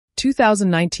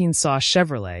2019 saw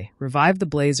Chevrolet revive the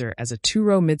Blazer as a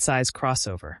two-row midsize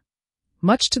crossover,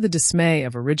 much to the dismay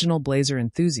of original Blazer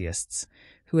enthusiasts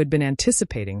who had been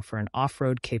anticipating for an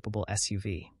off-road capable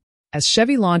SUV. As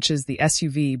Chevy launches the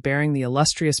SUV bearing the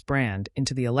illustrious brand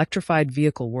into the electrified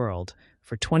vehicle world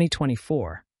for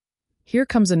 2024, here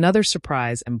comes another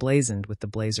surprise emblazoned with the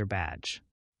Blazer badge.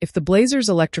 If the Blazer's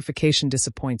electrification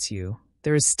disappoints you,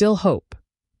 there is still hope.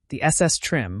 The SS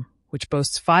trim, which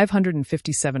boasts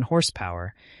 557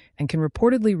 horsepower and can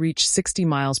reportedly reach 60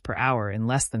 miles per hour in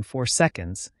less than 4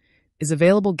 seconds, is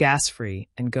available gas-free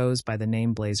and goes by the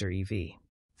name Blazer EV.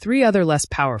 3 other less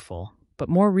powerful, but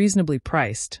more reasonably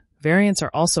priced, variants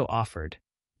are also offered,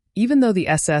 even though the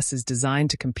SS is designed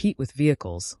to compete with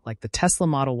vehicles like the Tesla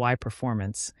Model Y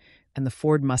Performance and the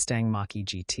Ford Mustang Mach-E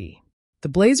GT. The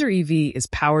Blazer EV is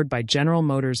powered by General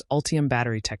Motors' Ultium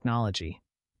battery technology.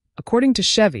 According to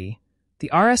Chevy, the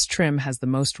RS trim has the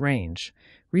most range,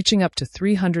 reaching up to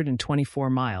 324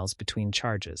 miles between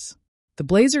charges. The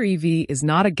Blazer EV is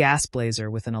not a gas Blazer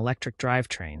with an electric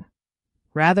drivetrain.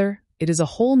 Rather, it is a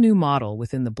whole new model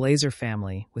within the Blazer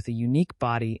family with a unique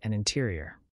body and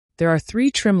interior. There are 3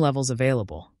 trim levels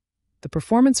available. The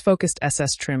performance-focused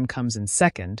SS trim comes in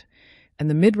second,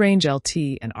 and the mid-range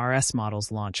LT and RS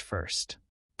models launch first.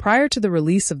 Prior to the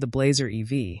release of the Blazer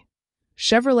EV,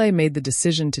 Chevrolet made the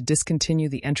decision to discontinue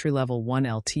the entry-level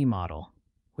 1LT model,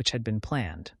 which had been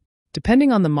planned.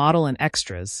 Depending on the model and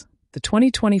extras, the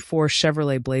 2024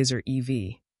 Chevrolet Blazer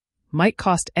EV might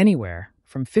cost anywhere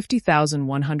from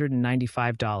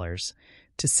 $50,195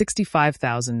 to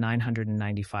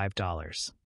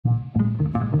 $65,995.